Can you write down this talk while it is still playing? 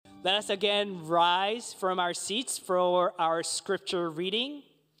Let us again rise from our seats for our scripture reading.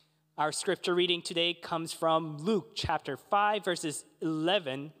 Our scripture reading today comes from Luke chapter 5, verses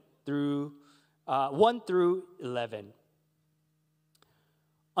 1 through 11.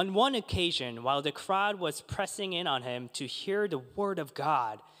 On one occasion, while the crowd was pressing in on him to hear the word of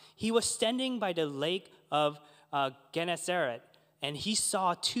God, he was standing by the lake of Gennesaret, and he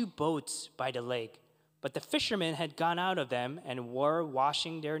saw two boats by the lake. But the fishermen had gone out of them and were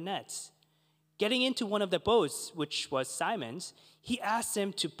washing their nets. Getting into one of the boats, which was Simon's, he asked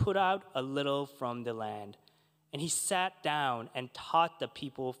him to put out a little from the land. And he sat down and taught the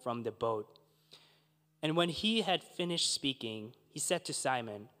people from the boat. And when he had finished speaking, he said to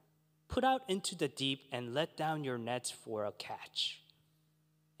Simon, "Put out into the deep and let down your nets for a catch."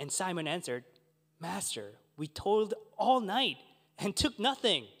 And Simon answered, "Master, we toiled all night and took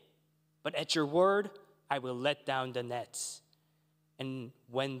nothing. But at your word, I will let down the nets." And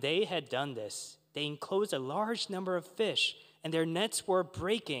when they had done this, they enclosed a large number of fish, and their nets were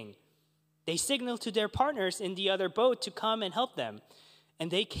breaking. They signaled to their partners in the other boat to come and help them.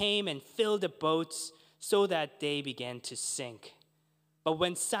 And they came and filled the boats so that they began to sink. But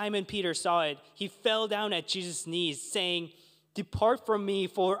when Simon Peter saw it, he fell down at Jesus' knees, saying, "Depart from me,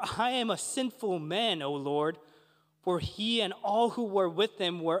 for I am a sinful man, O Lord." For he and all who were with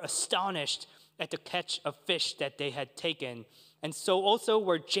him were astonished at the catch of fish that they had taken. And so also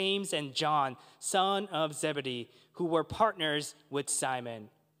were James and John, son of Zebedee, who were partners with Simon.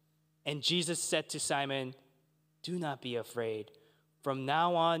 And Jesus said to Simon, "Do not be afraid. From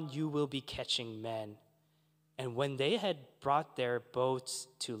now on you will be catching men." And when they had brought their boats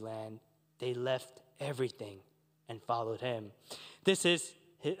to land, they left everything and followed him. This is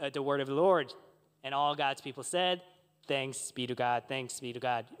the word of the Lord. And all God's people said, "Thanks be to God, thanks be to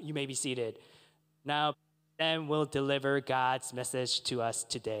God." You may be seated. Now, Dan will deliver God's message to us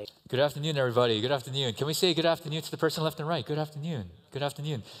today. Good afternoon, everybody. Good afternoon. Can we say good afternoon to the person left and right? Good afternoon. Good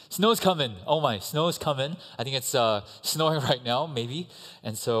afternoon. Snow's coming. Oh my, snow is coming. I think it's snowing right now, maybe.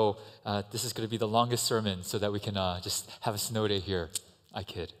 And so this is going to be the longest sermon so that we can just have a snow day here. I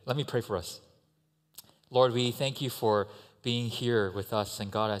kid. Let me pray for us. Lord, we thank you for being here with us.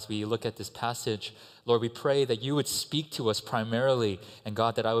 And God, as we look at this passage, Lord, we pray that you would speak to us primarily. And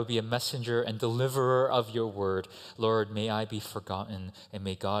God, that I would be a messenger and deliverer of your word. Lord, may I be forgotten and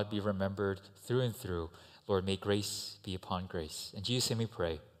may God be remembered through and through. Lord, may grace be upon grace. In Jesus' name we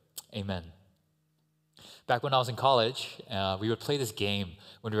pray. Amen. Back when I was in college, we would play this game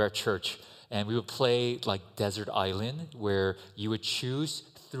when we were at church. And we would play like Desert Island, where you would choose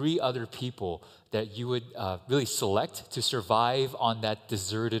 3 other people that you would really select to survive on that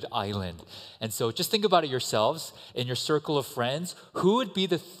deserted island. And so just think about it yourselves, in your circle of friends, who would be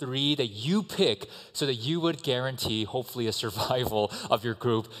the 3 that you pick so that you would guarantee, hopefully, a survival of your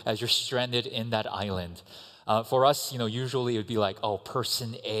group as you're stranded in that island. For us, usually it would be like,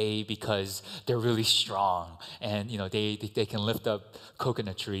 person A, because they're really strong and, they can lift up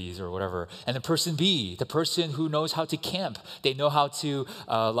coconut trees or whatever. And then person B, the person who knows how to camp. They know how to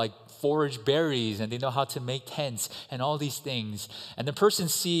forage berries and they know how to make tents and all these things. And then person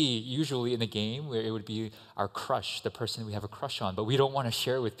C, usually in the game, where it would be our crush, the person we have a crush on, but we don't want to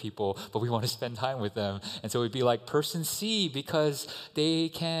share with people, but we want to spend time with them. And so it would be like person C because they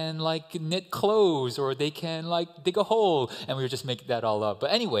can knit clothes or they can dig a hole, and we would just make that all up. But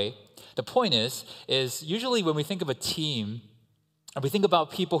anyway, the point is usually when we think of a team, and we think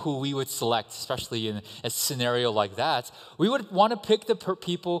about people who we would select, especially in a scenario like that, we would want to pick the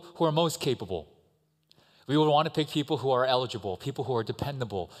people who are most capable. We would want to pick people who are eligible, people who are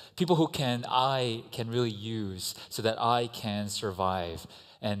dependable, people who I can really use so that I can survive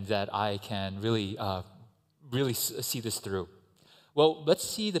and that I can really see this through. Well, let's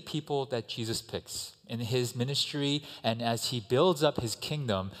see the people that Jesus picks in his ministry, and as he builds up his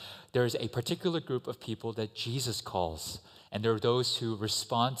kingdom, there's a particular group of people that Jesus calls. And there are those who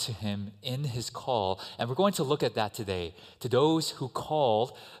respond to him in his call. And we're going to look at that today. To those who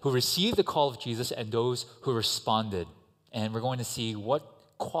called, who received the call of Jesus, and those who responded. And we're going to see what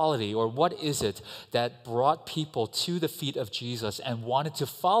quality or what is it that brought people to the feet of Jesus and wanted to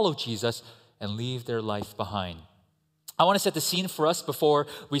follow Jesus and leave their life behind. I want to set the scene for us before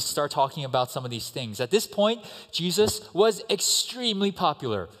we start talking about some of these things. At this point, Jesus was extremely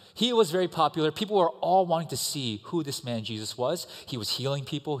popular. He was very popular. People were all wanting to see who this man Jesus was. He was healing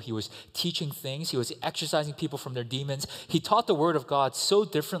people. He was teaching things. He was exorcising people from their demons. He taught the word of God so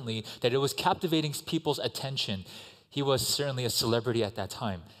differently that it was captivating people's attention. He was certainly a celebrity at that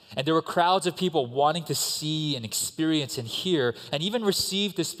time. And there were crowds of people wanting to see and experience and hear and even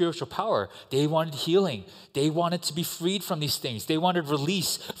receive this spiritual power. They wanted healing. They wanted to be freed from these things. They wanted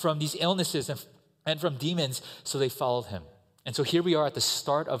release from these illnesses and from demons, so they followed him. And so here we are at the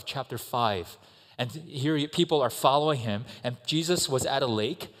start of chapter 5. And here people are following him. And Jesus was at a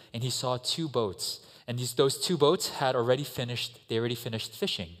lake, and he saw 2 boats. And those 2 boats had already finished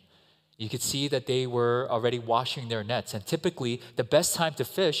fishing. You could see that they were already washing their nets. And typically, the best time to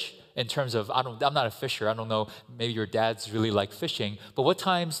fish, in terms of, I'm not a fisher, I don't know, maybe your dads really like fishing, but what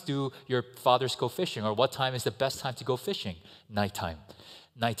times do your fathers go fishing? Or what time is the best time to go fishing? Nighttime.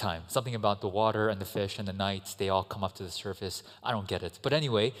 Something about the water and the fish and the nights, they all come up to the surface. I don't get it. But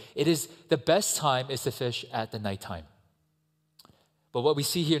anyway, the best time is to fish at the nighttime. But what we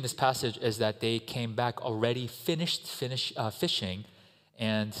see here in this passage is that they came back already finished fishing,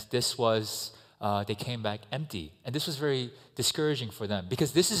 and they came back empty. And this was very discouraging for them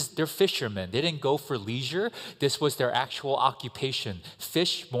because they're fishermen. They didn't go for leisure. This was their actual occupation.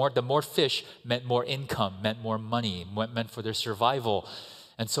 The more fish meant more income, meant more money, meant for their survival.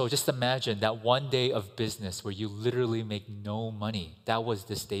 And so just imagine that one day of business where you literally make no money. That was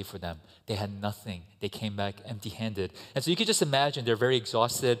this day for them. They had nothing. They came back empty-handed. And so you could just imagine they're very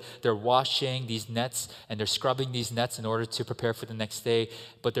exhausted. They're washing these nets and they're scrubbing these nets in order to prepare for the next day.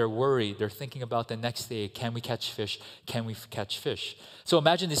 But they're worried. They're thinking about the next day. Can we catch fish? Can we catch fish? So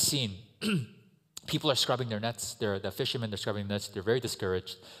imagine this scene. People are scrubbing their nets. The fishermen, they're scrubbing nets. They're very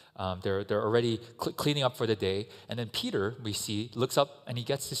discouraged. They're already cleaning up for the day. And then Peter, we see, looks up and he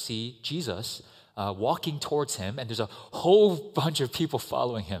gets to see Jesus walking towards him. And there's a whole bunch of people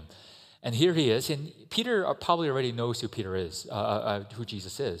following him. And here he is. And Peter probably already knows who Peter is, who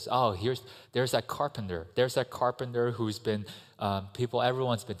Jesus is. Oh, there's that carpenter. There's that carpenter who's been,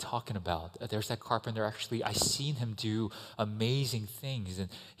 everyone's been talking about. There's that carpenter. Actually, I've seen him do amazing things. And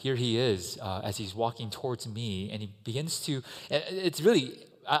here he is as he's walking towards me. And he begins to, it's really,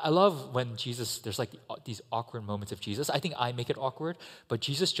 I love when there's like these awkward moments of Jesus. I think I make it awkward, but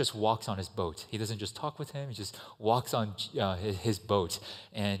Jesus just walks on his boat. He doesn't just talk with him. He just walks on his boat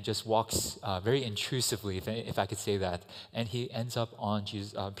and just walks very intrusively, if I could say that. And he ends up on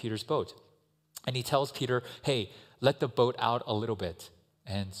Peter's boat. And he tells Peter, hey, let the boat out a little bit.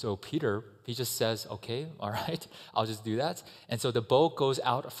 And so Peter, he just says, okay, all right, I'll just do that. And so the boat goes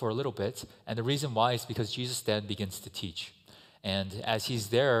out for a little bit. And the reason why is because Jesus then begins to teach. And as he's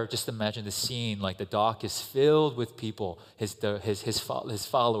there, just imagine the scene, like the dock is filled with people, his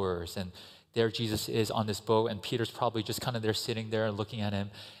followers, and there Jesus is on this boat, and Peter's probably just kind of there sitting there and looking at him,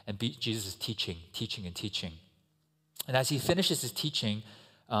 and Jesus is teaching. And as he finishes his teaching,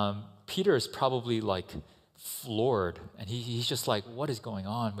 Peter is probably like floored, and he's just like, what is going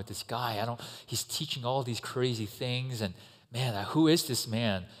on with this guy? He's teaching all these crazy things, and man, who is this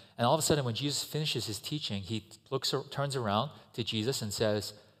man? And all of a sudden, when Jesus finishes his teaching, he turns around to Jesus and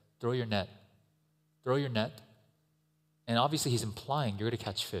says, throw your net. And obviously, he's implying you're going to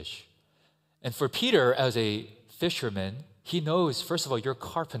catch fish. And for Peter, as a fisherman, he knows, first of all, you're a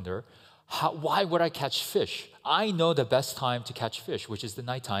carpenter. Why would I catch fish? I know the best time to catch fish, which is the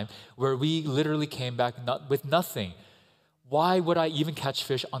nighttime, where we literally came back with nothing. Why would I even catch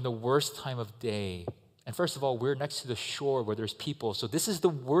fish on the worst time of day? And first of all, we're next to the shore where there's people. So this is the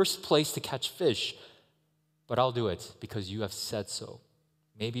worst place to catch fish. But I'll do it because you have said so.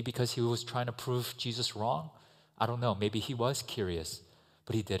 Maybe because he was trying to prove Jesus wrong. I don't know. Maybe he was curious.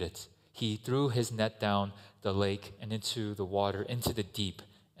 But he did it. He threw his net down the lake and into the water, into the deep.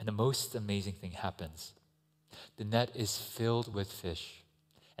 And the most amazing thing happens. The net is filled with fish.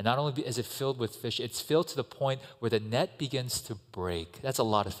 And not only is it filled with fish, it's filled to the point where the net begins to break. That's a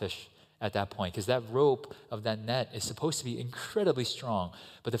lot of fish at that point, because that rope of that net is supposed to be incredibly strong.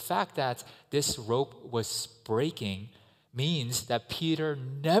 But the fact that this rope was breaking means that Peter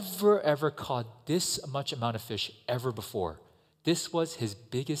never ever caught this much amount of fish ever before. This was his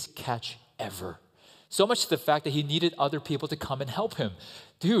biggest catch ever. So much to the fact that he needed other people to come and help him.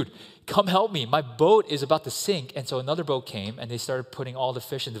 Dude, come help me. My boat is about to sink. And so another boat came and they started putting all the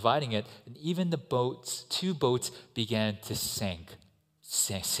fish and dividing it. And even the 2 boats began to sink.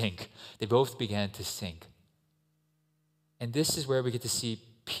 They both began to sink. And this is where we get to see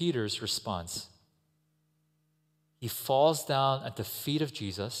Peter's response. He falls down at the feet of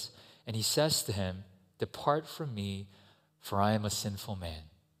Jesus and he says to him, "Depart from me, for I am a sinful man."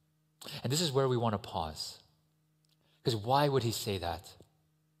 And this is where we want to pause. Because why would he say that?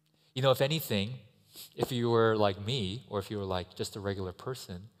 You know, if anything, if you were like me, or if you were like just a regular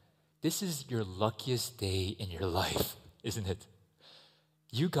person, this is your luckiest day in your life, isn't it?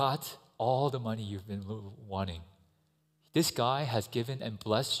 You got all the money you've been wanting. This guy has given and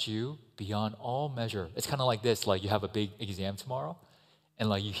blessed you beyond all measure. It's kind of like this, like you have a big exam tomorrow, and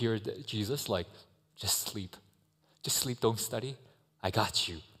like you hear Jesus like, just sleep. Just sleep, don't study. I got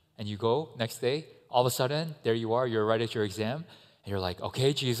you. And you go next day, all of a sudden, there you are, you're right at your exam, and you're like,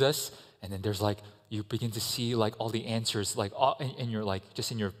 okay, Jesus. And then there's like, you begin to see like all the answers, like all in your like,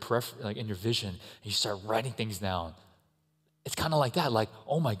 just in your like in your vision, and you start writing things down. It's kind of like that, like,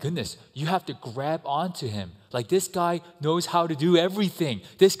 oh my goodness, you have to grab onto him. Like, this guy knows how to do everything.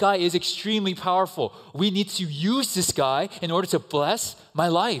 This guy is extremely powerful. We need to use this guy in order to bless my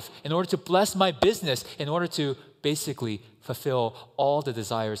life, in order to bless my business, in order to basically fulfill all the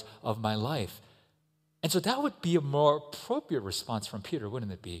desires of my life. And so that would be a more appropriate response from Peter,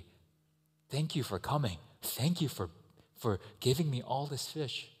 wouldn't it be? Thank you for coming. Thank you for giving me all this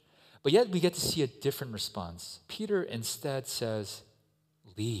fish. But yet we get to see a different response. Peter instead says,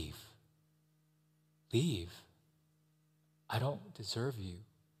 leave. Leave. I don't deserve you.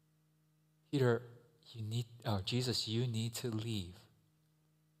 Peter, Jesus, you need to leave.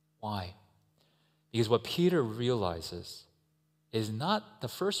 Why? Because what Peter realizes is not the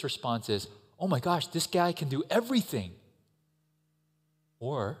first response is, oh my gosh, this guy can do everything.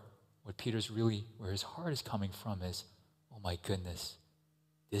 Or what Peter's really, where his heart is coming from is, oh my goodness,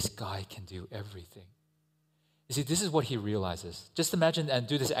 this guy can do everything. You see, this is what he realizes. Just imagine and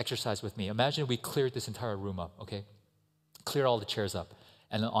do this exercise with me. Imagine we cleared this entire room up, okay? Clear all the chairs up.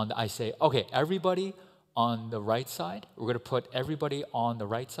 And I say, okay, everybody on the right side, we're going to put everybody on the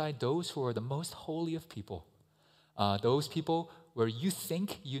right side, those who are the most holy of people. Those people where you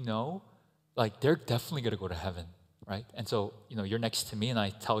think you know, like they're definitely going to go to heaven, right? And so, you're next to me and I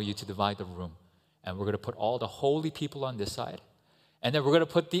tell you to divide the room. And we're going to put all the holy people on this side. And then we're going to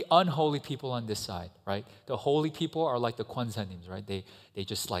put the unholy people on this side, right? The holy people are like the Kwanzanims, right? They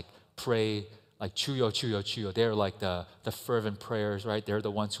just like pray like chuyo, chuyo, chuyo. They're like the fervent prayers, right? They're the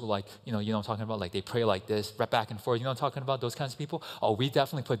ones who like, you know what I'm talking about? Like they pray like this, right back and forth. You know what I'm talking about? Those kinds of people? Oh, we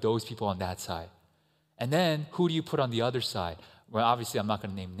definitely put those people on that side. And then who do you put on the other side? Well, obviously I'm not going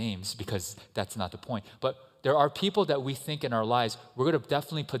to name names because that's not the point. But there are people that we think in our lives, we're going to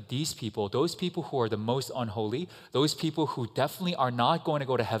definitely put these people, those people who are the most unholy, those people who definitely are not going to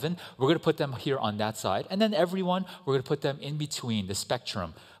go to heaven, we're going to put them here on that side. And then everyone, we're going to put them in between the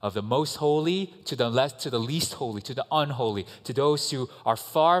spectrum of the most holy to the least holy, to the unholy, to those who are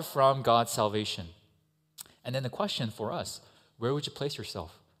far from God's salvation. And then the question for us, where would you place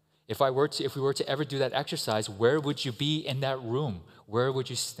yourself? If we were to ever do that exercise, where would you be in that room? Where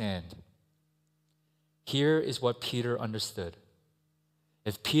would you stand? Here is what Peter understood.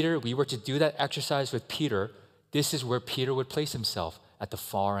 If we were to do that exercise with Peter, this is where Peter would place himself, at the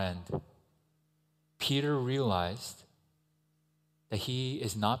far end. Peter realized that he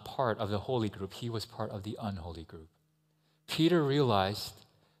is not part of the holy group, he was part of the unholy group. Peter realized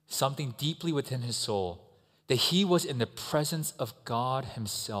something deeply within his soul, that he was in the presence of God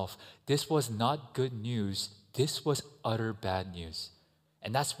himself. This was not good news, this was utter bad news.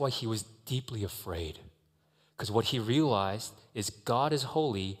 And that's why he was deeply afraid. Because what he realized is God is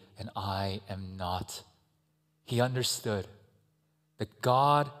holy and I am not. He understood that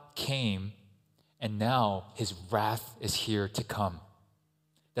God came and now his wrath is here to come.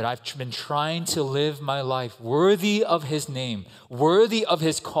 That I've been trying to live my life worthy of his name, worthy of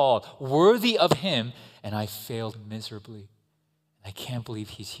his call, worthy of him, and I failed miserably. And I can't believe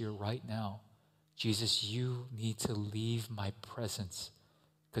he's here right now. Jesus, you need to leave my presence.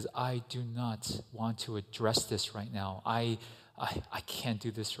 Because I do not want to address this right now. I can't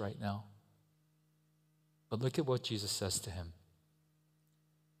do this right now. But look at what Jesus says to him.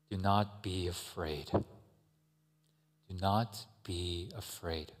 Do not be afraid. Do not be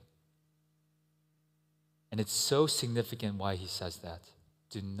afraid. And it's so significant why he says that.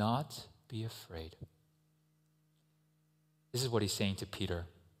 Do not be afraid. This is what he's saying to Peter.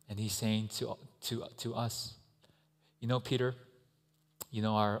 And he's saying to us. You know, Peter, you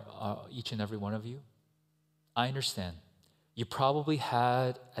know, each and every one of you, I understand. You probably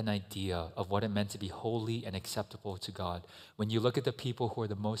had an idea of what it meant to be holy and acceptable to God. When you look at the people who are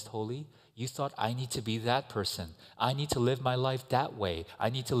the most holy, you thought, I need to be that person. I need to live my life that way. I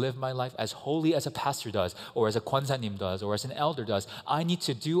need to live my life as holy as a pastor does, or as a Kwanzanim does, or as an elder does. I need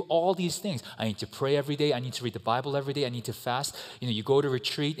to do all these things. I need to pray every day. I need to read the Bible every day. I need to fast. You go to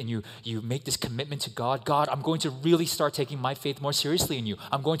retreat and you make this commitment to God. God, I'm going to really start taking my faith more seriously in you.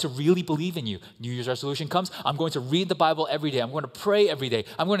 I'm going to really believe in you. New Year's resolution comes. I'm going to read the Bible every day. I'm going to pray every day.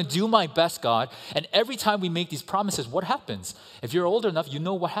 I'm going to do my best, God. And every time we make these promises, what happens? If you're old enough, you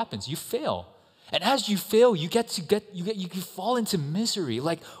know what happens. You fail. And as you fail, you fall into misery.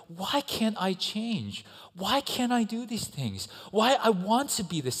 Like, why can't I change? Why can't I do these things? Why I want to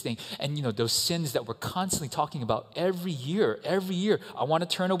be this thing? And those sins that we're constantly talking about every year. I want to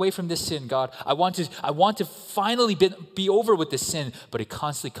turn away from this sin, God. I want to finally be over with this sin, but it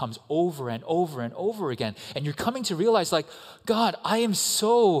constantly comes over and over and over again. And you're coming to realize, like, God, I am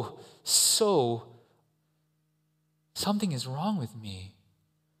so something is wrong with me.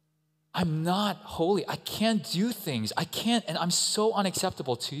 I'm not holy. I can't do things. I can't, and I'm so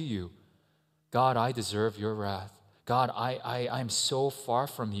unacceptable to you. God, I deserve your wrath. God, I'm so far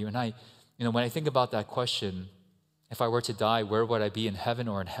from you. And when I think about that question, if I were to die, where would I be, in heaven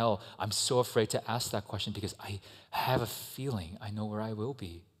or in hell? I'm so afraid to ask that question because I have a feeling I know where I will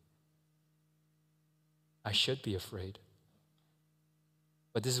be. I should be afraid.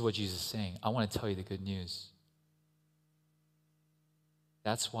 But this is what Jesus is saying. I want to tell you the good news.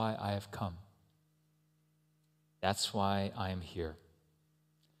 That's why I have come. That's why I am here.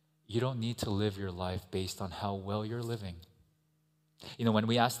 You don't need to live your life based on how well you're living. When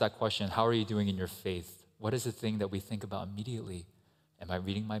we ask that question, how are you doing in your faith? What is the thing that we think about immediately? Am I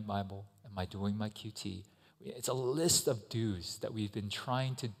reading my Bible? Am I doing my QT? It's a list of do's that we've been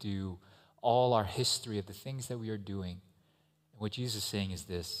trying to do all our history of the things that we are doing. And what Jesus is saying is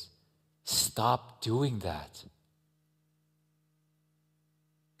this: stop doing that.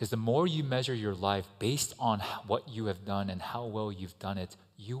 Because the more you measure your life based on what you have done and how well you've done it,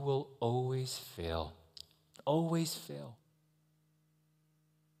 you will always fail. Always fail.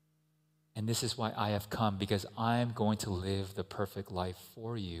 And this is why I have come, because I am going to live the perfect life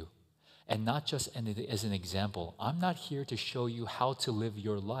for you. And not just as an example. I'm not here to show you how to live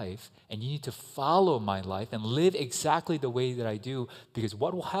your life, and you need to follow my life and live exactly the way that I do, because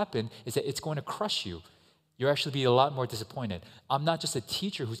what will happen is that it's going to crush you. You'll actually be a lot more disappointed. I'm not just a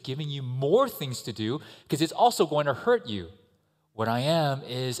teacher who's giving you more things to do, because it's also going to hurt you. What I am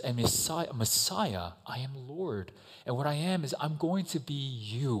is a Messiah. I am Lord. And what I am is I'm going to be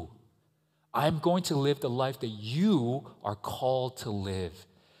you. I'm going to live the life that you are called to live.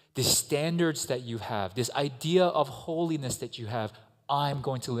 The standards that you have, this idea of holiness that you have, I'm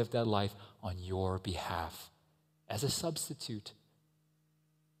going to live that life on your behalf as a substitute.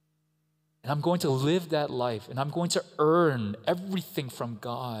 And I'm going to live that life, and I'm going to earn everything from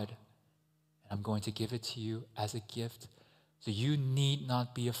God. And I'm going to give it to you as a gift. So you need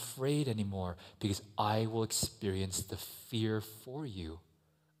not be afraid anymore, because I will experience the fear for you.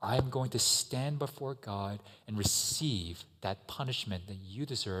 I am going to stand before God and receive that punishment that you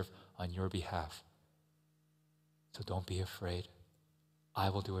deserve on your behalf. So don't be afraid. I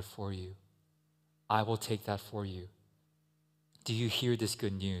will do it for you. I will take that for you. Do you hear this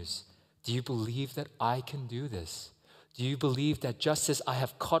good news? Do you believe that I can do this? Do you believe that just as I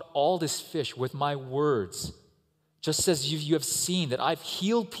have caught all this fish with my words, just as you have seen that I've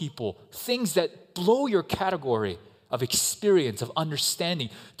healed people, things that blow your category of experience, of understanding,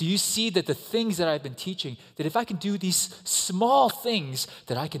 do you see that the things that I've been teaching, that if I can do these small things,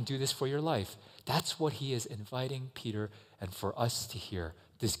 that I can do this for your life? That's what he is inviting Peter and for us to hear,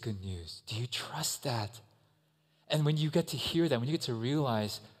 this good news. Do you trust that? And when you get to hear that, when you get to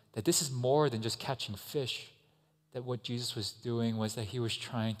realize that this is more than just catching fish, that what Jesus was doing was that he was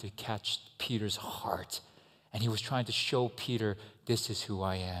trying to catch Peter's heart, and he was trying to show Peter, this is who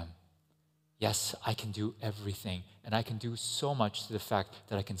I am. Yes, I can do everything, and I can do so much to the fact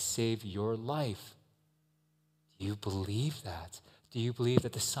that I can save your life. Do you believe that? Do you believe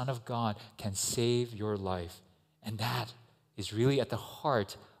that the Son of God can save your life? And that is really at the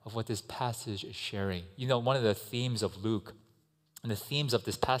heart of what this passage is sharing. One of the themes of Luke, and the themes of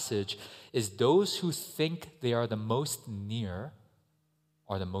this passage, is those who think they are the most near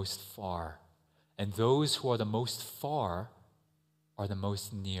are the most far. And those who are the most far are the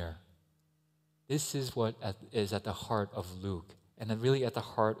most near. This is what is at the heart of Luke, and really at the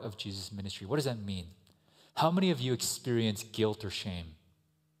heart of Jesus' ministry. What does that mean? How many of you experience guilt or shame?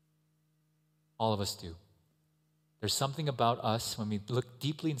 All of us do. There's something about us, when we look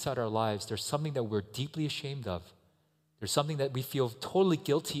deeply inside our lives, there's something that we're deeply ashamed of. There's something that we feel totally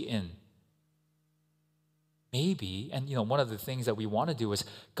guilty in. Maybe, and one of the things that we want to do is,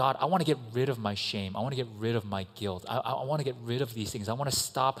 God, I want to get rid of my shame. I want to get rid of my guilt. I want to get rid of these things. I want to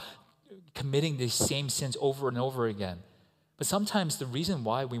stop committing these same sins over and over again. But sometimes the reason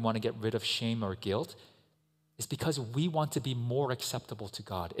why we want to get rid of shame or guilt It's because we want to be more acceptable to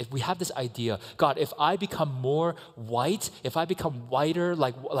God. If we have this idea, God, if I become more white, if I become whiter,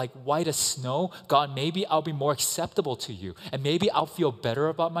 like white as snow, God, maybe I'll be more acceptable to you. And maybe I'll feel better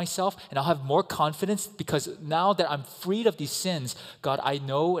about myself and I'll have more confidence because now that I'm freed of these sins, God, I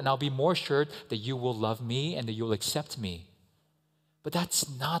know and I'll be more assured that you will love me and that you'll accept me. But that's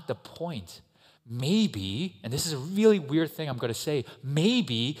not the point. Maybe, and this is a really weird thing I'm going to say,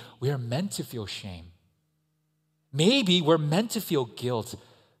 maybe we are meant to feel shame. Maybe we're meant to feel guilt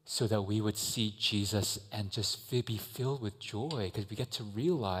so that we would see Jesus and just be filled with joy because we get to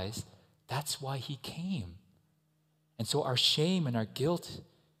realize that's why he came. And so our shame and our guilt,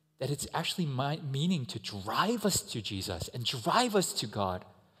 that it's actually meaning to drive us to Jesus and drive us to God.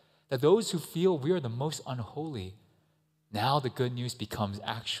 That those who feel we are the most unholy, now the good news becomes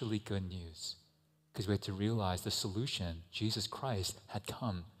actually good news because we have to realize the solution, Jesus Christ, had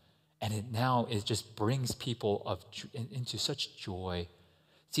come. And it just brings people into such joy.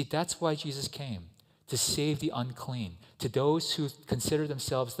 See, that's why Jesus came, to save the unclean, to those who consider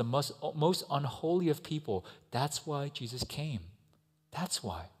themselves the most unholy of people. That's why Jesus came. That's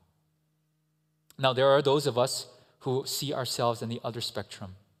why. Now, there are those of us who see ourselves in the other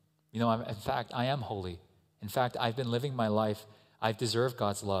spectrum. In fact, I am holy. In fact, I've been living my life. I've deserved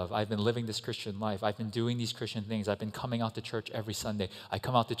God's love. I've been living this Christian life. I've been doing these Christian things. I've been coming out to church every Sunday. I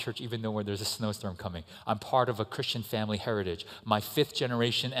come out to church even though there's a snowstorm coming. I'm part of a Christian family heritage. My 5th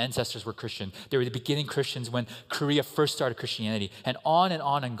generation ancestors were Christian. They were the beginning Christians when Korea first started Christianity. And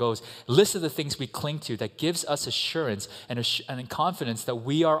on goes. List of the things we cling to that gives us assurance and confidence that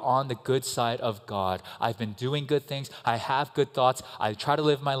we are on the good side of God. I've been doing good things. I have good thoughts. I try to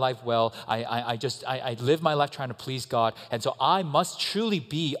live my life well. I live my life trying to please God. And so I must truly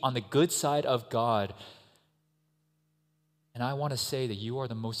be on the good side of God. And I want to say that you are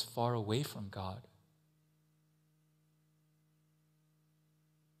the most far away from God.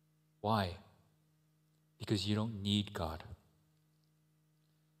 Why? Because you don't need God.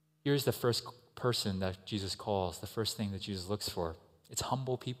 Here's the first person that Jesus calls, the first thing that Jesus looks for. It's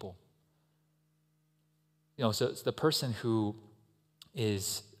humble people. So it's the person who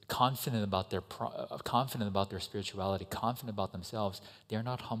is confident about their spirituality, confident about themselves. They're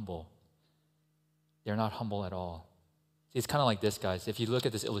not humble. They're not humble at all. See, it's kind of like this, guys. If you look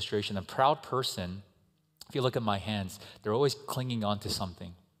at this illustration, a proud person, if you look at my hands, they're always clinging on to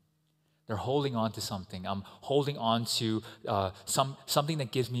something. They're holding on to something. I'm holding on to something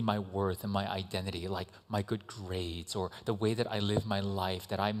that gives me my worth and my identity, like my good grades or the way that I live my life,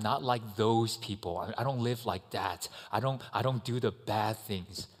 that I'm not like those people. I don't live like that. I don't do the bad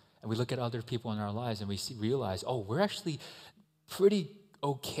things. And we look at other people in our lives and we realize, oh, we're actually pretty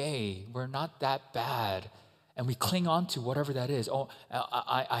okay. We're not that bad. And we cling on to whatever that is. Oh,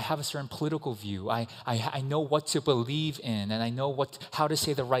 I have a certain political view. I know what to believe in, and I know how to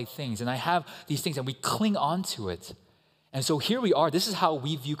say the right things. And I have these things, and we cling on to it. And so here we are. This is how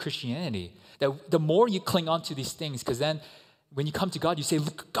we view Christianity. That the more you cling on to these things, because then when you come to God, you say,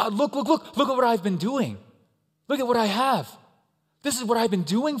 God, look at what I've been doing. Look at what I have. This is what I've been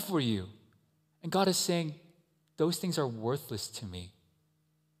doing for you. And God is saying, those things are worthless to me.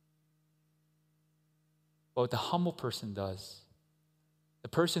 But what the humble person does, the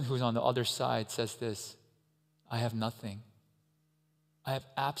person who's on the other side says this, I have nothing. I have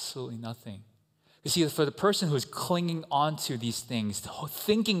absolutely nothing. You see, for the person who is clinging on to these things,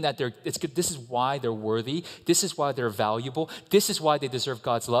 thinking that this is why they're worthy, this is why they're valuable, this is why they deserve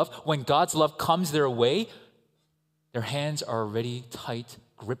God's love, when God's love comes their way, their hands are already tight,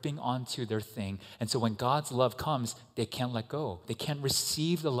 gripping onto their thing. And so when God's love comes, they can't let go. They can't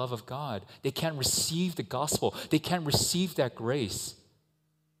receive the love of God. They can't receive the gospel. They can't receive that grace.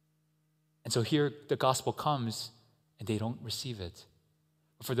 And so here the gospel comes and they don't receive it.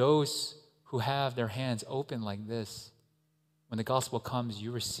 But for those who have their hands open like this, when the gospel comes,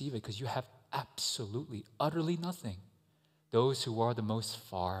 you receive it because you have absolutely, utterly nothing. Those who are the most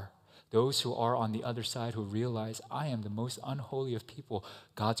far, those who are on the other side who realize, I am the most unholy of people,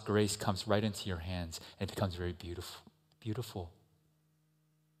 God's grace comes right into your hands and it becomes very beautiful.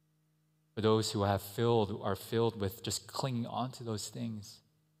 For those who are filled with just clinging on to those things,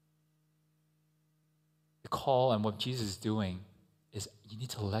 the call and what Jesus is doing is you need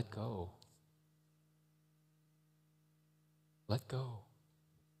to let go. Let go.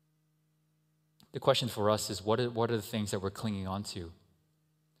 The question for us is, what are the things that we're clinging on to?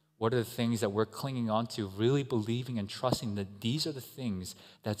 What are the things that we're clinging on to, really believing and trusting that these are the things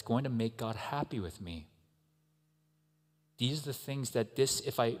that's going to make God happy with me? These are the things that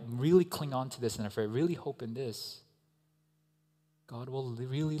if I really cling on to this and if I really hope in this, God will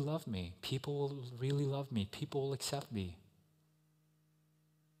really love me. People will really love me. People will accept me.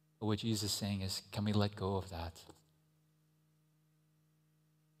 But what Jesus is saying is, can we let go of that?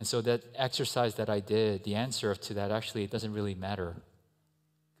 And so that exercise that I did, the answer to that, actually, it doesn't really matter.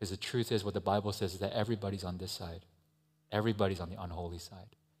 Because the truth is, what the Bible says is that everybody's on this side. Everybody's on the unholy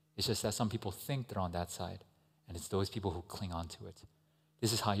side. It's just that some people think they're on that side, and it's those people who cling on to it.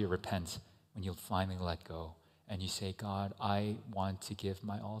 This is how you repent, when you finally let go. And you say, God, I want to give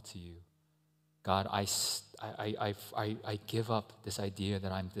my all to you. God, I give up this idea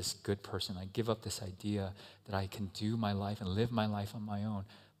that I'm this good person. I give up this idea that I can do my life and live my life on my own.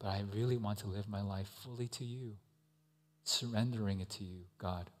 But I really want to live my life fully to you, surrendering it to you,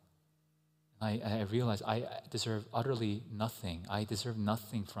 God. And I realize I deserve utterly nothing. I deserve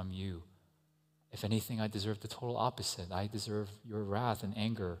nothing from you. If anything, I deserve the total opposite. I deserve your wrath and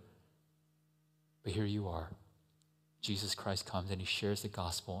anger. But here you are. Jesus Christ comes and he shares the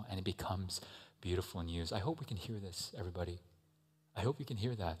gospel and it becomes beautiful news. I hope we can hear this, everybody. I hope you can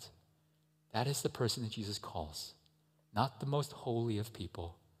hear that. That is the person that Jesus calls. Not the most holy of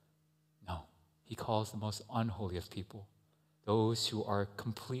people. No, he calls the most unholy of people. Those who are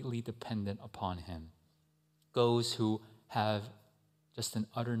completely dependent upon him. Those who have just an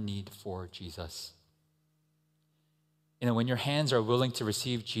utter need for Jesus. You know, when your hands are willing to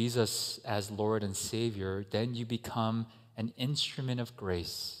receive Jesus as Lord and Savior, then you become an instrument of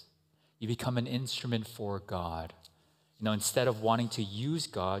grace. You become an instrument for God. You know, instead of wanting to use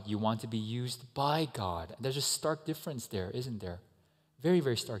God, you want to be used by God. There's a stark difference there, isn't there? Very,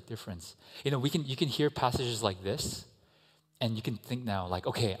 very stark difference. You know, you can hear passages like this, and you can think now, like,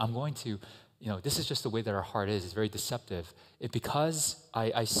 okay, I'm going to, this is just the way that our heart is. It's very deceptive. Because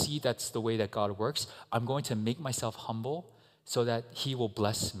I see that's the way that God works, I'm going to make myself humble so that he will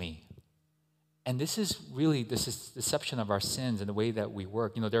bless me. And this is deception of our sins and the way that we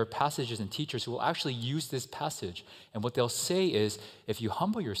work. You know, there are passages and teachers who will actually use this passage. And what they'll say is, if you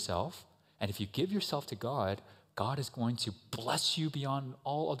humble yourself and if you give yourself to God, God is going to bless you beyond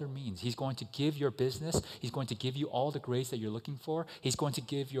all other means. He's going to give your business. He's going to give you all the grace that you're looking for. He's going to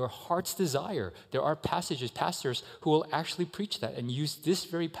give your heart's desire. There are pastors who will actually preach that and use this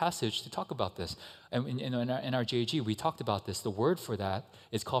very passage to talk about this. And in our JG, we talked about this. The word for that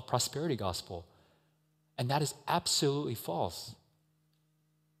is called prosperity gospel. And that is absolutely false.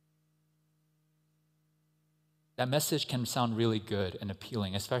 That message can sound really good and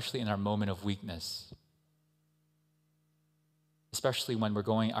appealing, especially in our moment of weakness. Especially when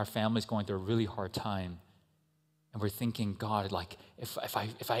our family's going through a really hard time, and we're thinking, God, like,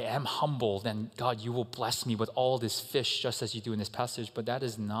 if I am humble, then God, you will bless me with all this fish, just as you do in this passage. But that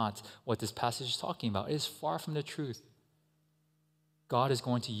is not what this passage is talking about. It is far from the truth. God is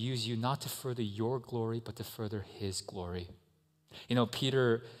going to use you not to further your glory, but to further his glory. You know,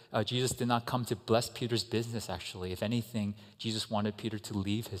 Jesus did not come to bless Peter's business, actually. If anything, Jesus wanted Peter to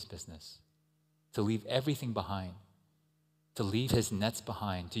leave his business, to leave everything behind, to leave his nets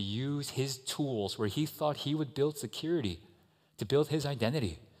behind, to use his tools where he thought he would build security, to build his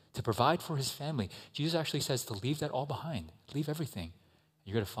identity, to provide for his family. Jesus actually says to leave that all behind, leave everything.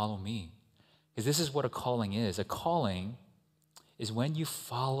 You're going to follow me. Because this is what a calling is. A calling is when you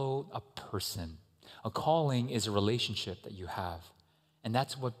follow a person. A calling is a relationship that you have. And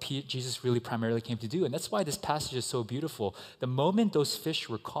that's what Jesus really primarily came to do. And that's why this passage is so beautiful. The moment those fish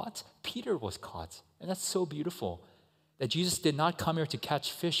were caught, Peter was caught. And that's so beautiful. That Jesus did not come here to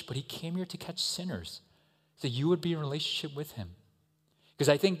catch fish, but he came here to catch sinners. So you would be in a relationship with him. Because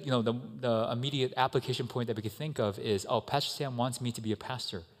I think, the immediate application point that we could think of is, Pastor Sam wants me to be a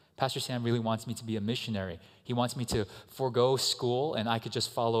pastor. Pastor Sam really wants me to be a missionary. He wants me to forego school and I could just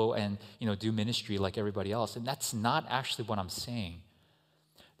follow and, do ministry like everybody else. And that's not actually what I'm saying.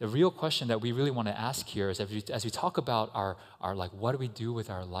 The real question that we really want to ask here is, as we talk about our like, what do we do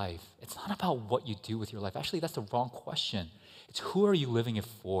with our life? It's not about what you do with your life. Actually, that's the wrong question. It's who are you living it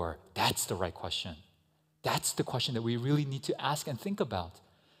for? That's the right question. That's the question that we really need to ask and think about.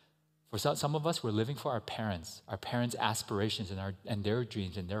 For some of us, we're living for our parents' aspirations and their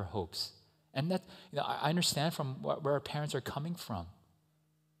dreams and their hopes. And that, I understand from where our parents are coming from.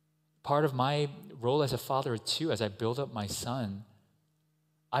 Part of my role as a father too, as I build up my son,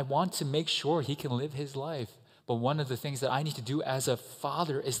 I want to make sure he can live his life. But one of the things that I need to do as a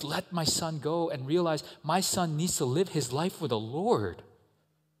father is let my son go and realize my son needs to live his life for the Lord.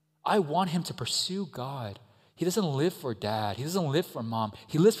 I want him to pursue God. He doesn't live for dad. He doesn't live for mom.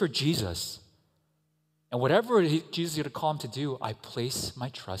 He lives for Jesus. And whatever Jesus is going to call him to do, I place my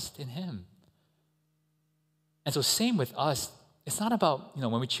trust in him. And so same with us. It's not about,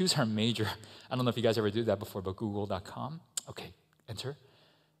 when we choose our major. I don't know if you guys ever do that before, but google.com. Okay. enter.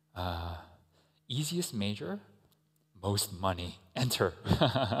 Easiest major, most money, enter.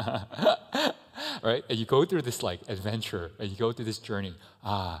 Right? And you go through this like adventure, and you go through this journey.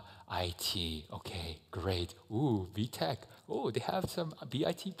 IT, okay, great. Ooh, VTech. Oh, they have some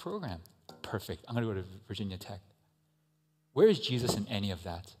BIT program. Perfect. I'm going to go to Virginia Tech. Where is Jesus in any of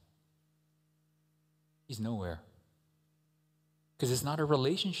that? He's nowhere. Because it's not a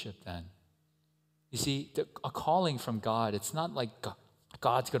relationship then. You see, a calling from God, it's not like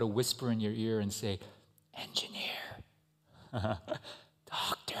God's going to whisper in your ear and say, engineer,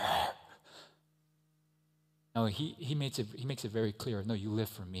 doctor. No, he makes it very clear. No, you live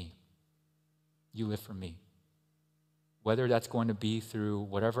for me. You live for me. Whether that's going to be through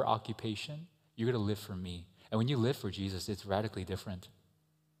whatever occupation, you're going to live for me. And when you live for Jesus, it's radically different.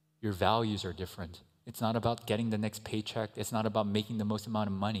 Your values are different. It's not about getting the next paycheck. It's not about making the most amount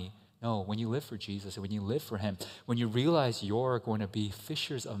of money. No, when you live for Jesus and when you live for him, when you realize you're going to be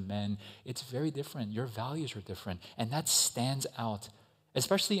fishers of men, it's very different. Your values are different. And that stands out,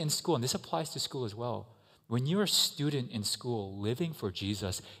 especially in school. And this applies to school as well. When you're a student in school living for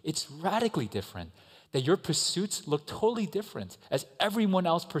Jesus, it's radically different. That your pursuits look totally different as everyone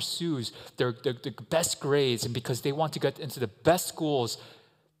else pursues their best grades and because they want to get into the best schools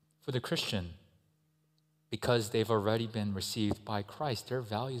for the Christian. Because they've already been received by Christ, their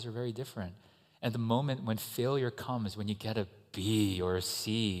values are very different. And the moment when failure comes, when you get a B or a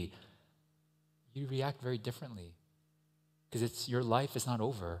C, you react very differently. Because your life is not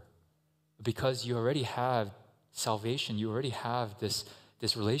over. Because you already have salvation, you already have this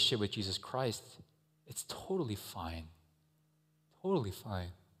relationship with Jesus Christ, it's totally fine. Totally fine.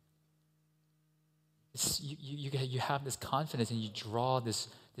 You have this confidence and you draw this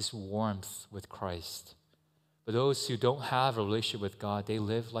warmth with Christ. But those who don't have a relationship with God, they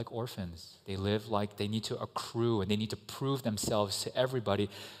live like orphans. They live like they need to accrue and they need to prove themselves to everybody.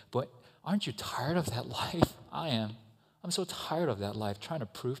 But aren't you tired of that life? I am. I'm so tired of that life, trying to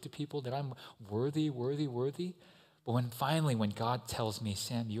prove to people that I'm worthy. But when God tells me,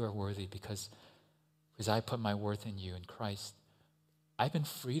 Sam, you are worthy because I put my worth in you in Christ, I've been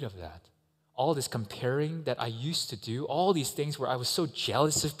freed of that. All this comparing that I used to do, all these things where I was so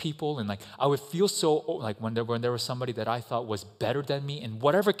jealous of people and like I would feel so like when there was somebody that I thought was better than me in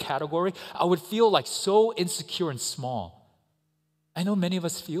whatever category, I would feel like so insecure and small. I know many of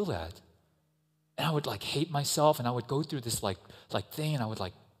us feel that. And I would like hate myself and I would go through this like thing and I would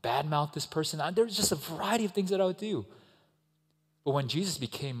like badmouth this person. There's just a variety of things that I would do. But when Jesus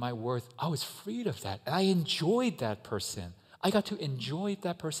became my worth, I was freed of that. And I enjoyed that person. I got to enjoy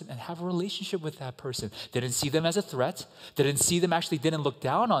that person and have a relationship with that person. Didn't see them as a threat. Didn't look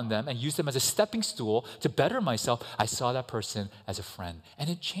down on them and use them as a stepping stool to better myself. I saw that person as a friend. And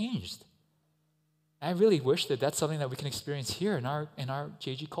it changed. I really wish that that's something that we can experience here in our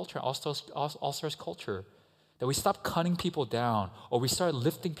JG culture, All-Stars culture. That we stop cutting people down or we start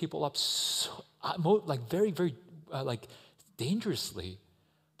lifting people up very, very dangerously.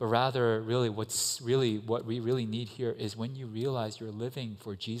 But rather, what we really need here is when you realize you're living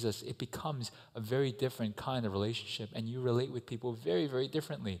for Jesus, it becomes a very different kind of relationship and you relate with people very, very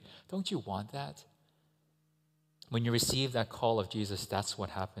differently. Don't you want that? When you receive that call of Jesus, that's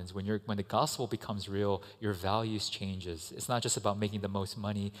what happens. When the gospel becomes real, your values changes. It's not just about making the most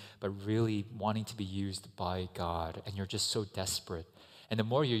money, but really wanting to be used by God. And you're just so desperate. And the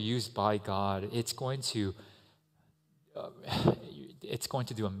more you're used by God, it's going to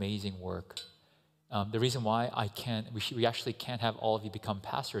do amazing work. The reason why we actually can't have all of you become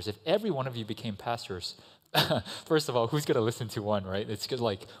pastors. If every one of you became pastors, first of all, who's going to listen to one, right? It's because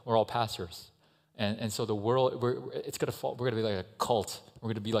we're all pastors. And so the world, it's going to fall. We're going to be like a cult. We're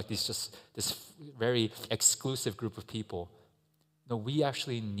going to be like this very exclusive group of people. No, we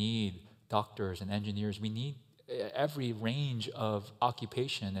actually need doctors and engineers. We need every range of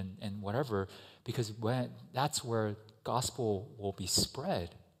occupation and whatever, because that's where gospel will be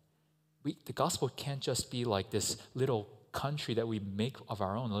spread. The gospel can't just be like this little country that we make of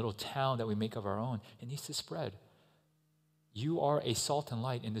our own, a little town that we make of our own. It needs to spread. You are a salt and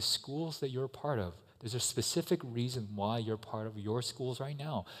light in the schools that you're a part of. There's a specific reason why you're part of your schools right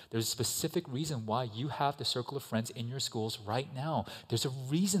now. There's a specific reason why you have the circle of friends in your schools right now. There's a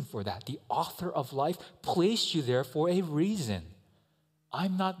reason for that. The author of life placed you there for a reason.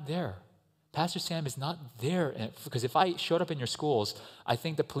 I'm not there. Pastor Sam is not there because if I showed up in your schools, I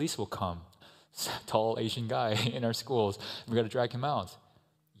think the police will come. Tall Asian guy in our schools. We got to drag him out.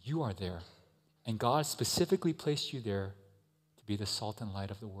 You are there. And God specifically placed you there to be the salt and light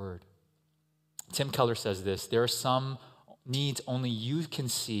of the word. Tim Keller says this, there are some needs only you can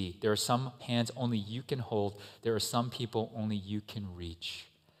see. There are some hands only you can hold. There are some people only you can reach.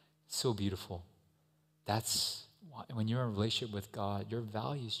 So beautiful. That's why when you're in a relationship with God, your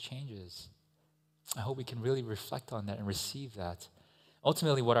values changes. I hope we can really reflect on that and receive that.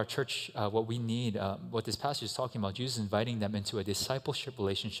 Ultimately, what our church, what we need, what this passage is talking about, Jesus is inviting them into a discipleship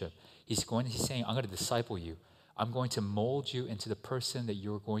relationship. He's saying, I'm going to disciple you. I'm going to mold you into the person that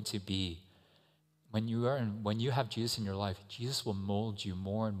you're going to be. When you have Jesus in your life, Jesus will mold you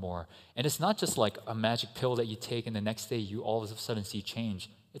more and more. And it's not just like a magic pill that you take and the next day you all of a sudden see change.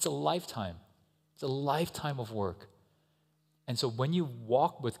 It's a lifetime. It's a lifetime of work. And so when you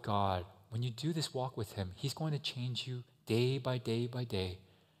walk with God, when you do this walk with Him, He's going to change you day by day by day.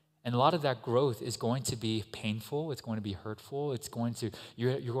 And a lot of that growth is going to be painful. It's going to be hurtful.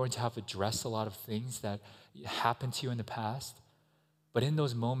 You're going to have to address a lot of things that happened to you in the past. But in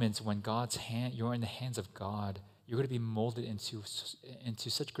those moments when you're in the hands of God, you're going to be molded into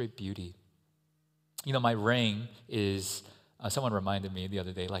such great beauty. You know, my ring is, someone reminded me the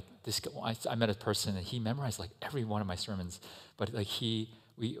other day, like I met a person and he memorized like every one of my sermons. But like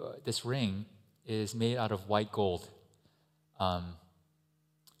this ring is made out of white gold.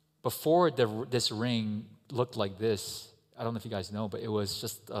 Before this ring looked like this, I don't know if you guys know, but it was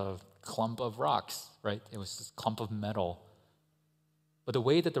just a clump of rocks, right? It was just a clump of metal. But the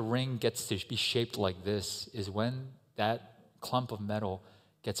way that the ring gets to be shaped like this is when that clump of metal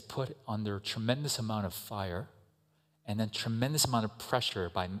gets put under a tremendous amount of fire and then tremendous amount of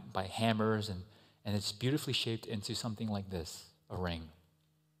pressure by hammers, and it's beautifully shaped into something like this, a ring.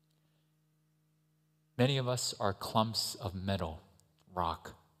 Many of us are clumps of metal,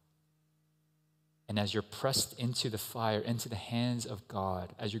 rock. And as you're pressed into the fire, into the hands of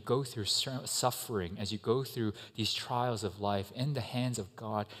God, as you go through suffering, as you go through these trials of life, in the hands of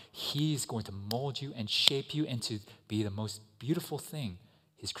God, He's going to mold you and shape you into be the most beautiful thing,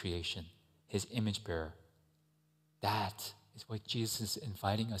 His creation, His image bearer. That is what Jesus is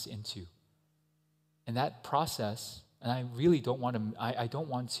inviting us into. And that process, and I really don't want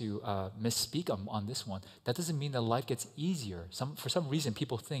to misspeak on this one. That doesn't mean that life gets easier. For some reason,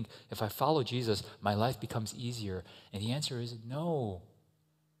 people think if I follow Jesus, my life becomes easier. And the answer is no.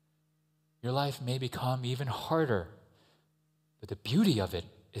 Your life may become even harder. But the beauty of it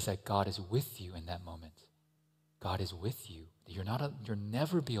is that God is with you in that moment. God is with you. You'll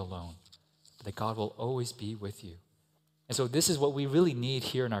never be alone. But that God will always be with you. And so this is what we really need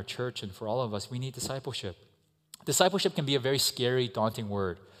here in our church, and for all of us, we need discipleship. Discipleship can be a very scary, daunting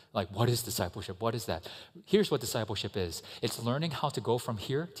word. Like, what is discipleship? What is that? Here's what discipleship is. It's learning how to go from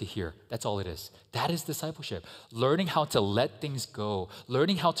here to here. That's all it is. That is discipleship. Learning how to let things go.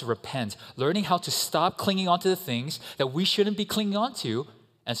 Learning how to repent. Learning how to stop clinging on to the things that we shouldn't be clinging on to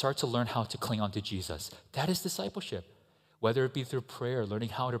and start to learn how to cling on to Jesus. That is discipleship. Whether it be through prayer, learning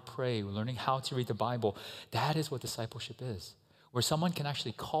how to pray, learning how to read the Bible, that is what discipleship is. Where someone can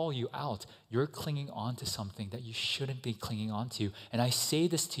actually call you out. You're clinging on to something that you shouldn't be clinging on to. And I say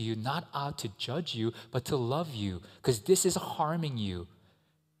this to you not out to judge you, but to love you, because this is harming you.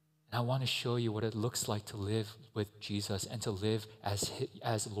 And I want to show you what it looks like to live with Jesus and to live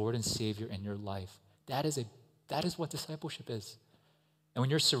as Lord and Savior in your life. That is what discipleship is. And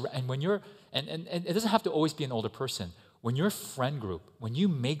it doesn't have to always be an older person. When your friend group, when you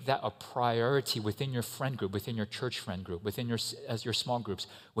make that a priority within your friend group, within your church friend group, as your small groups,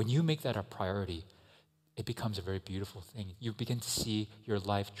 when you make that a priority, it becomes a very beautiful thing. You begin to see your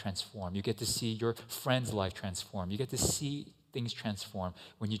life transform. You get to see your friend's life transform. You get to see things transform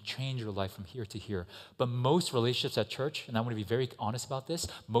when you change your life from here to here. But most relationships at church, and I want to be very honest about this,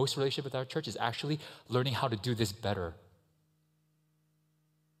 most relationship with our church is actually learning how to do this better.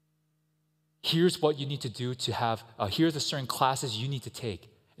 Here's what you need to do to have, here's the certain classes you need to take.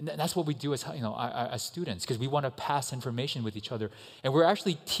 And that's what we do as students, because we want to pass information with each other. And we're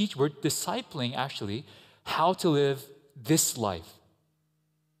discipling actually how to live this life.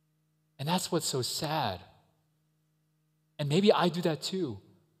 And that's what's so sad. And maybe I do that too.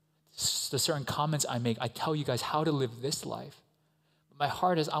 The certain comments I make, I tell you guys how to live this life. But my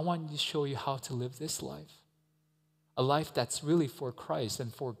heart is, I want to show you how to live this life. A life that's really for Christ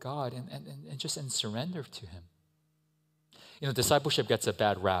and for God and just in surrender to Him. You know, discipleship gets a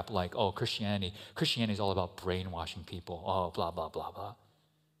bad rap like, oh, Christianity is all about brainwashing people. Oh, blah, blah, blah, blah.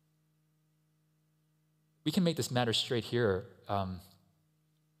 We can make this matter straight here.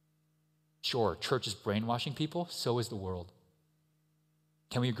 Sure, church is brainwashing people, so is the world.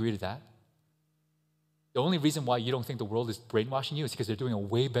 Can we agree to that? The only reason why you don't think the world is brainwashing you is because they're doing a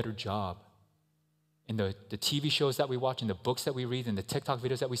way better job. In the TV shows that we watch, in the books that we read, in the TikTok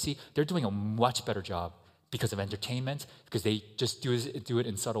videos that we see, they're doing a much better job. because of entertainment, because they just do it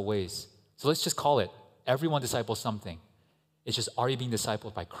in subtle ways. So let's just call it, everyone disciples something. It's just, are you being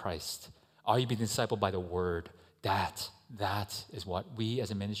discipled by Christ? Are you being discipled by the Word? That is what we as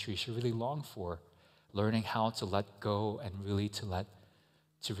a ministry should really long for. Learning how to let go and really to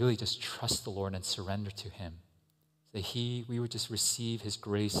really just trust the Lord and surrender to Him. That we would just receive His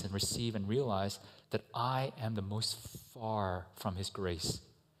grace and receive and realize that I am the most far from His grace.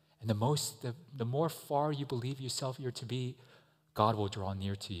 And the more far you believe yourself you're to be, God will draw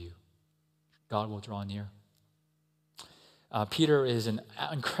near to you. God will draw near. Peter is an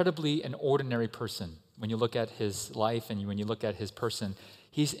ordinary person. When you look at his life and when you look at his person,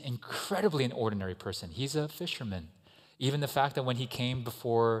 he's incredibly an ordinary person. He's a fisherman. Even the fact that when he came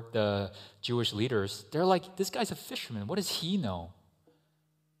before the Jewish leaders, they're like, this guy's a fisherman. What does he know?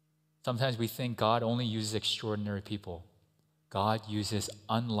 Sometimes we think God only uses extraordinary people. God uses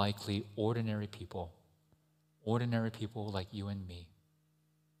unlikely, ordinary people like you and me.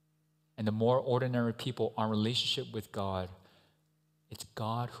 And the more ordinary people are in relationship with God, it's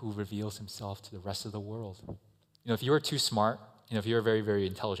God who reveals Himself to the rest of the world. If you are too smart, if you're a very, very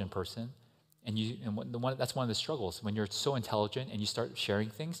intelligent person, that's one of the struggles. When you're so intelligent and you start sharing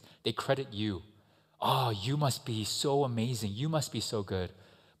things, they credit you. Oh, you must be so amazing. You must be so good.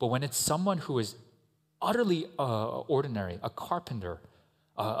 But when it's someone who is utterly ordinary, a carpenter,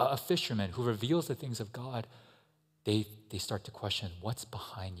 a fisherman who reveals the things of God, they start to question, what's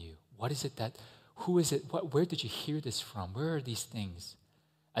behind you? What is it who is it? Where did you hear this from? Where are these things?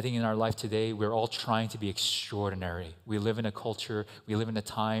 I think in our life today, we're all trying to be extraordinary. We live in a culture, we live in a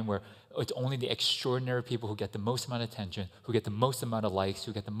time where it's only the extraordinary people who get the most amount of attention, who get the most amount of likes,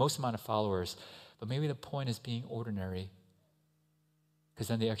 who get the most amount of followers. But maybe the point is being ordinary, because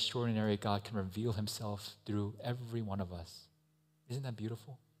then the extraordinary God can reveal Himself through every one of us. Isn't that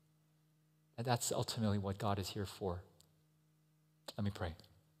beautiful? And that's ultimately what God is here for. Let me pray.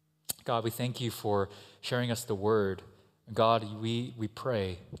 God, we thank You for sharing us the Word. God, we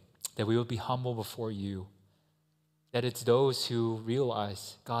pray that we will be humble before You, that it's those who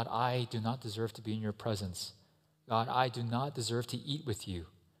realize, God, I do not deserve to be in Your presence. God, I do not deserve to eat with You.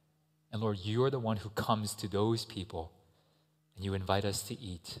 And Lord, You are the one who comes to those people, and You invite us to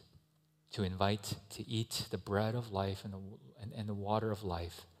eat, to eat the bread of life and the water of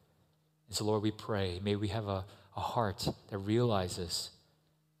life. And so, Lord, we pray, may we have a heart that realizes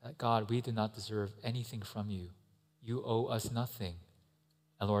that, God, we do not deserve anything from You. You owe us nothing.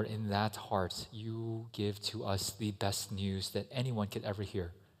 And Lord, in that heart, You give to us the best news that anyone could ever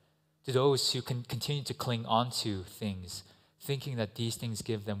hear. To those who can continue to cling onto things, thinking that these things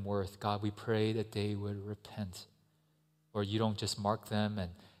give them worth, God, we pray that they would repent. Lord, You don't just mark them and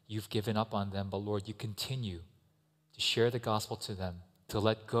You've given up on them, but Lord, You continue to share the gospel to them, to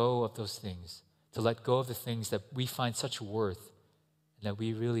let go of those things, to let go of the things that we find such worth, and that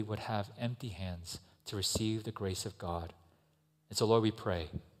we really would have empty hands to receive the grace of God. And so, Lord, we pray,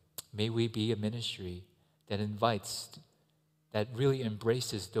 may we be a ministry that invites, that really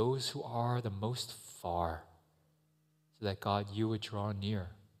embraces those who are the most far, so that, God, You would draw near.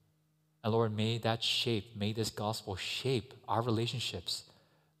 And Lord, may this gospel shape our relationships.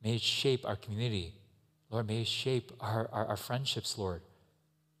 May it shape our community. Lord, may it shape our friendships, Lord,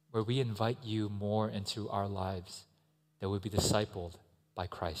 where we invite You more into our lives, that would be discipled by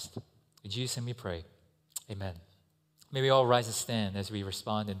Christ. In Jesus' name we pray. Amen. May we all rise and stand as we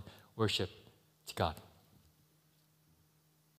respond in worship to God.